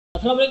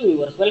Assalamualaikum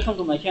viewers, welcome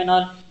to my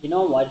channel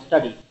Genome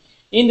Study.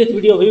 In this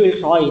video we will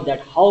try that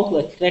how to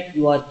extract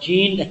your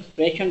gene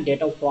expression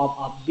data from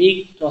a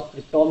big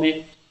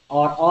transcriptomic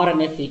or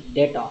RNA-seq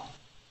data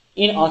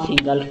in a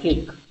single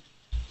click.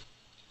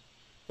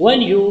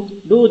 When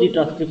you do the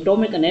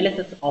transcriptomic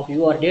analysis of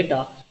your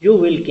data, you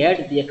will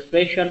get the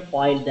expression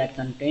file that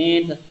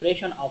contains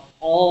expression of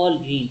all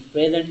genes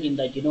present in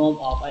the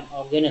genome of an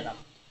organism.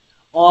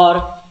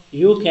 Or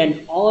you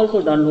can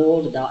also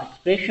download the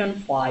expression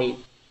file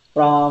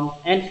from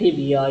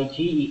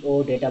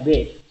NCBI-GEO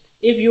database.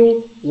 If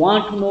you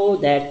want to know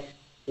that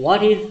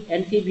what is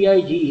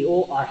NCBI-GEO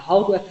or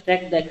how to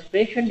extract the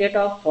expression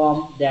data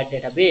from that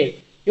database,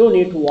 you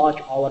need to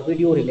watch our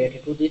video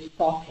related to this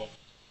topic.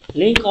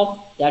 Link of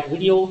that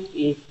video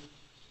is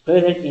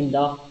present in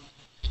the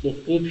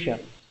description.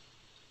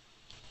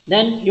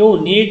 Then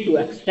you need to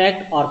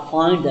extract or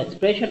find the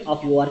expression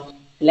of your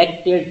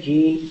selected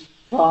gene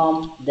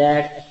from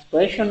that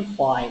expression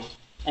file.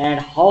 And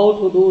how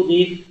to do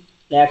this?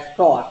 Let's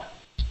start.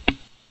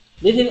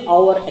 This is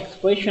our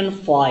expression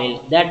file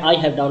that I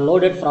have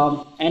downloaded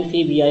from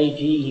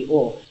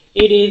NCBI-GEO.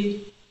 It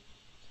is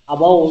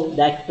about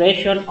the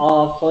expression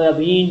of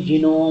soybean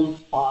genome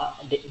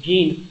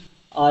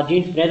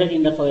genes present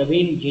in the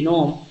soybean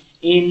genome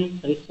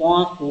in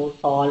response to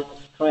salt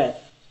stress.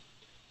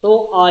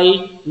 So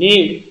I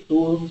need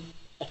to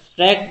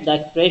extract the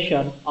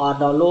expression or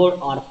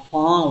download or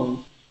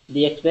found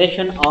the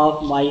expression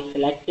of my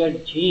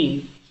selected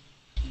gene,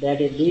 that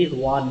is this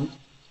one,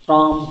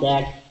 from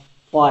that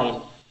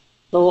file.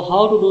 So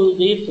how to do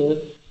this?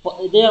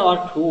 There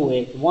are two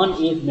ways.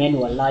 One is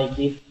manual, like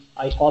this.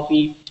 I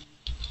copy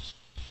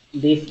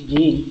this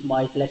gene,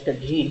 my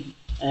selected gene,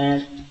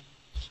 and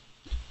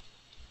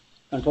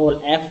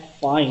Control F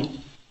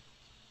find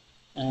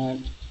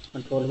and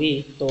Control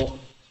V. So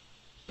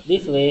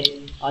this way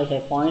I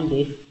have found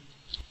this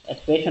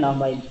expression of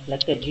my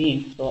selected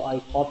gene, so I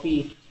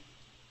copy it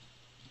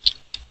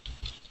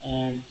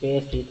and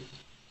paste it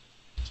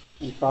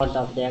in front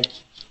of that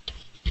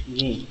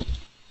gene,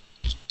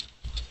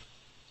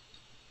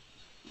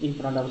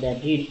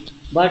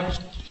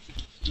 but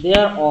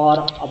there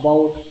are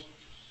about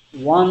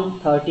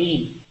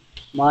 113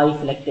 my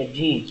selected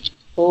genes.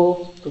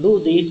 So to do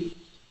this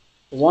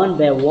one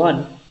by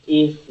one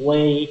is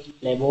very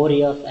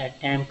laborious and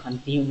time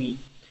consuming.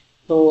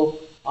 So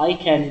I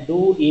can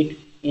do it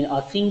in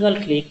a single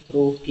click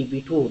through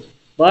TB tool.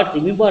 But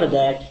remember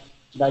that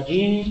the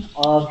name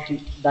of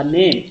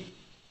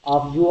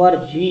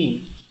your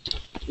gene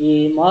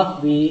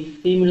must be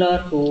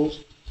similar to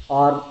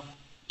or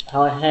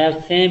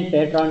have same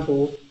pattern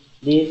to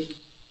this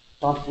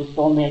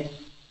transcriptomic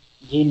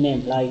gene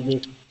name, like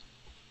this.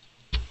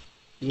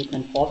 You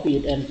can copy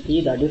it and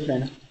see the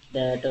difference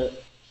that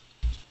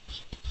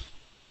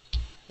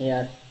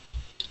here.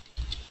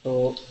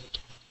 So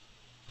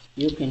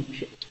you can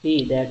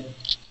see that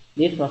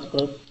this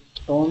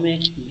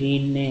transcriptomic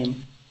gene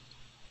name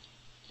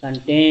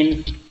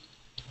contains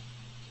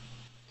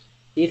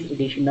this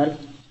additional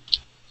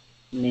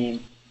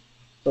name.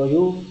 So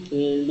you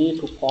will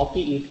need to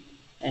copy it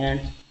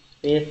and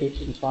paste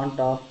it in front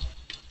of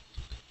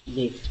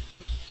this.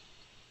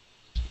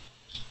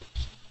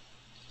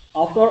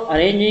 After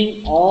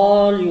arranging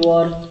all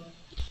your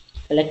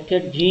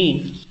selected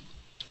genes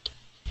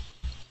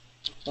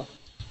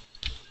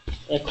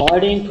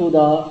according to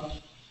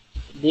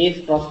this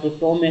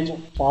transcriptomic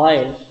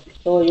file,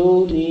 so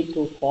you need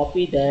to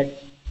copy that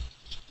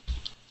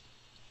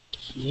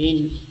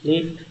gene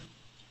list,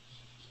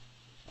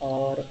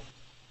 or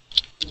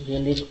you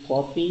need to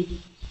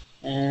copy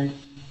and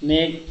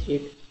make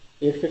it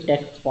its a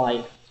text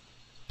file.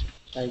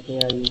 Like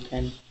here you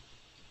can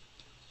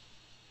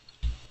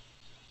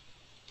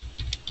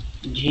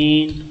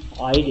gene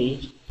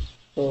ID,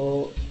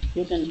 so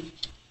you can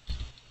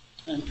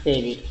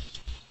save it.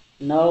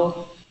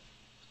 Now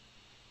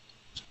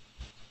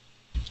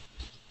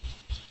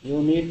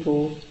you need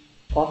to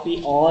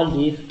copy all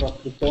these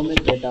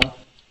transcriptomic data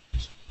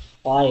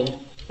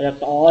file,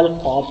 select all,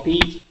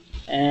 copy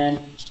and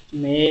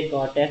make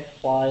a text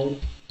file,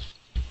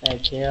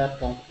 like here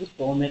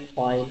transcriptomic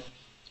file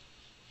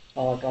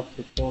or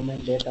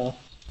transcriptomic data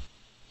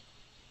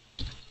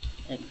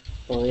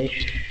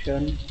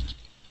expression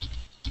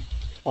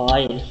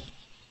file.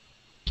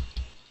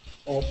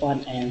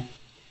 Open and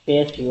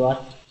paste your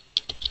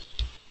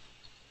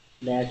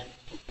that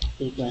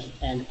sequence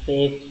and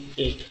save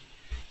it.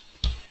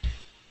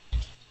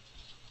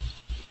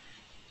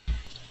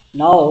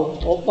 Now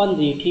open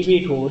the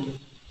TB tool,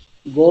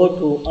 go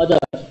to other,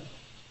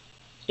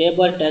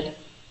 table text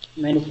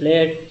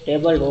manipulate,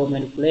 table row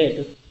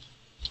manipulate,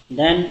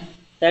 then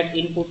set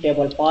input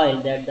table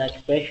file, that the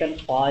expression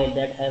file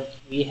that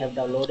we have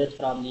downloaded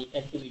from the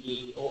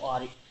NCBI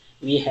or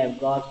we have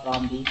got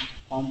from the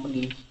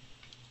company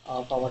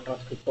of our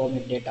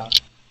transcriptomic data.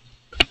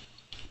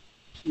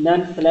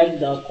 Then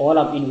select the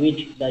column in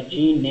which the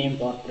gene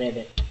names are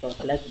present. So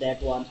select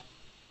that one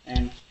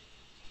and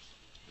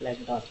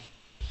select that.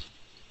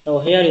 So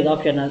here is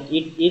optional.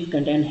 It is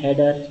contain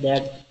header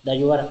that the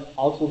your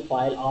output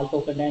file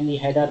also contain the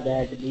header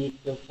that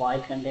this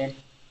file contains.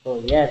 So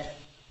yes,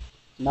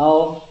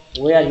 now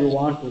where you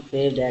want to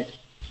save that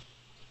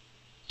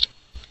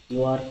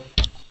your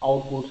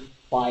output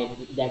file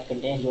that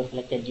contains your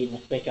selected gene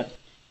expression.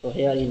 So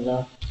here is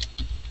the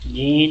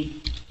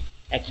gene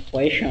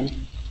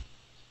expression,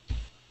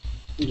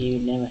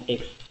 give name a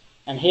text,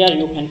 and here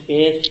you can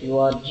paste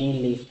your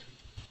gene list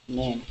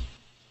name.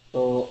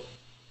 So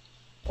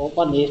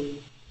open this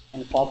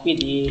and copy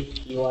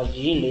the your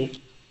gene list,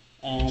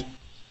 and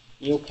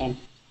you can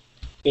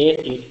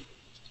paste it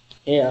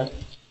here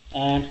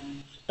and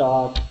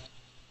start.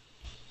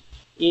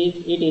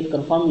 It is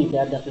confirming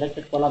that the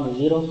selected column is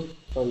 0.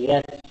 So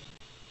yes,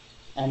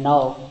 and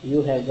now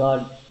you have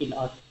got in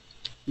a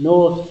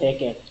no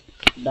second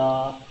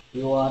the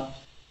your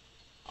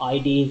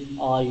IDs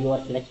or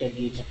your selected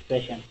gene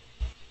expression.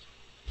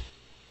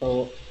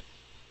 So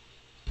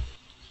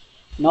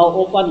now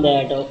open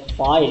that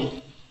file.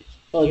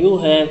 So you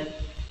have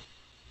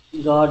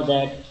got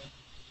that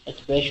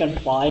expression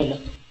file,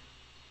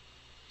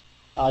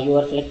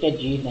 your selected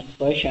gene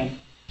expression.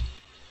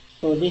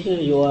 So this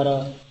is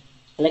your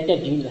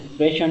selected gene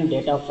expression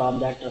data from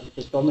that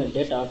transcriptomic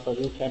data. So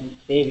you can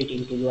save it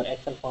into your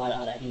Excel file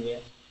or anywhere.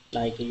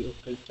 Like you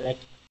can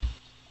select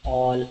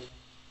all,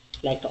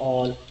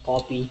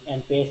 copy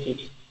and paste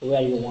it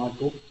where you want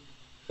to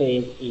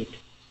save it.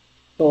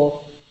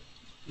 So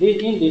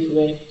in this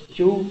way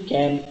you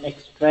can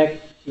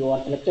extract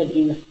your selected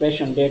gene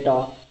expression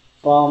data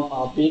from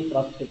a big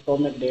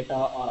transcriptomic data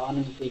or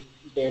analytic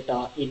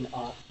data in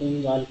a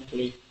single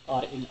click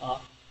or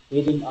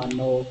within a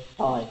no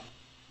time.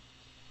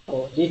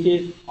 So this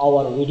is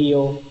our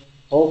video.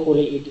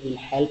 Hopefully it will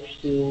help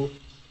you.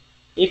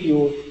 If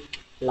you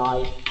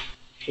like,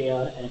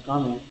 share and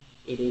comment,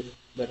 it is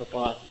better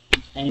for us.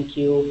 Thank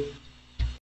you.